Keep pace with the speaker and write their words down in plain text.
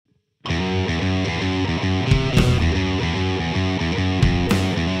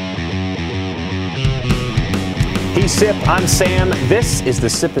Sip. I'm Sam. This is the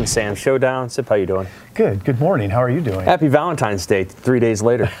Sip and Sam Showdown. Sip, how you doing? Good morning. How are you doing? Happy Valentine's Day, 3 days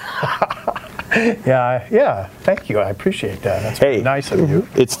later. Yeah, thank you. I appreciate that. That's very nice of you.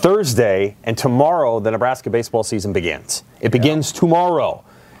 It's Thursday, and tomorrow the Nebraska baseball season begins. It begins tomorrow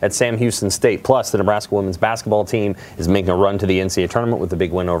at Sam Houston State. Plus, the Nebraska women's basketball team is making a run to the NCAA tournament with a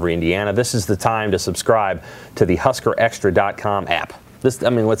big win over Indiana. This is the time to subscribe to the HuskerExtra.com app.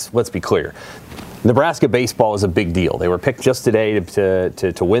 Let's be clear. Nebraska baseball is a big deal. They were picked just today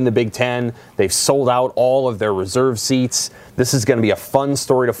to win the Big Ten. They've sold out all of their reserve seats. This is going to be a fun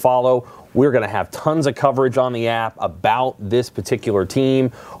story to follow. We're going to have tons of coverage on the app about this particular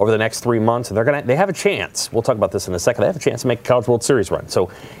team over the next 3 months, and they have a chance. We'll talk about this in a second. They have a chance to make a College World Series run.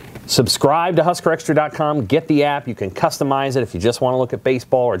 So subscribe to HuskerExtra.com. Get the app. You can customize it if you just want to look at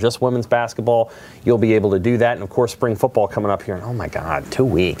baseball or just women's basketball. You'll be able to do that. And, of course, spring football coming up here in, oh, my God, 2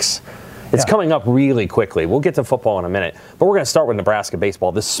 weeks. It's coming up really quickly. We'll get to football in a minute. But we're going to start with Nebraska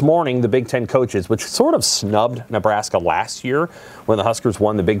baseball. This morning, the Big Ten coaches, which sort of snubbed Nebraska last year when the Huskers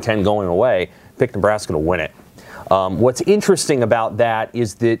won the Big Ten going away, picked Nebraska to win it. What's interesting about that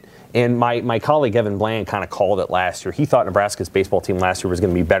is that, and my colleague Evan Bland kind of called it last year, he thought Nebraska's baseball team last year was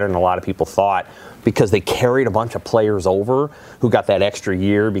going to be better than a lot of people thought because they carried a bunch of players over who got that extra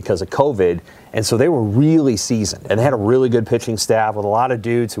year because of COVID. And so they were really seasoned and they had a really good pitching staff with a lot of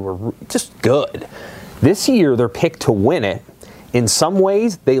dudes who were just good. This year, they're picked to win it. In some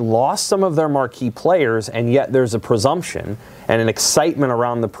ways, they lost some of their marquee players, and yet there's a presumption and an excitement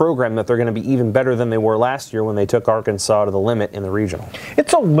around the program that they're going to be even better than they were last year when they took Arkansas to the limit in the regional.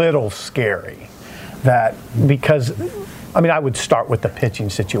 It's a little scary because I would start with the pitching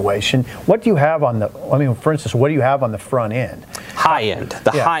situation. What do you have for instance, what do you have on the front end? High-end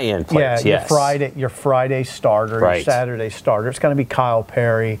players, yes. Your Friday starter, right. Your Saturday starter. It's going to be Kyle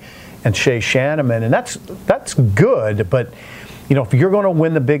Perry and Shea Shanneman, and that's good, but if you're going to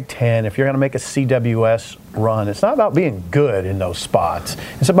win the Big Ten, if you're going to make a CWS run, it's not about being good in those spots.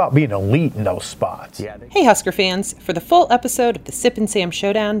 It's about being elite in those spots. Hey, Husker fans. For the full episode of the Sip and Sam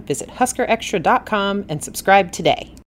Showdown, visit HuskerExtra.com and subscribe today.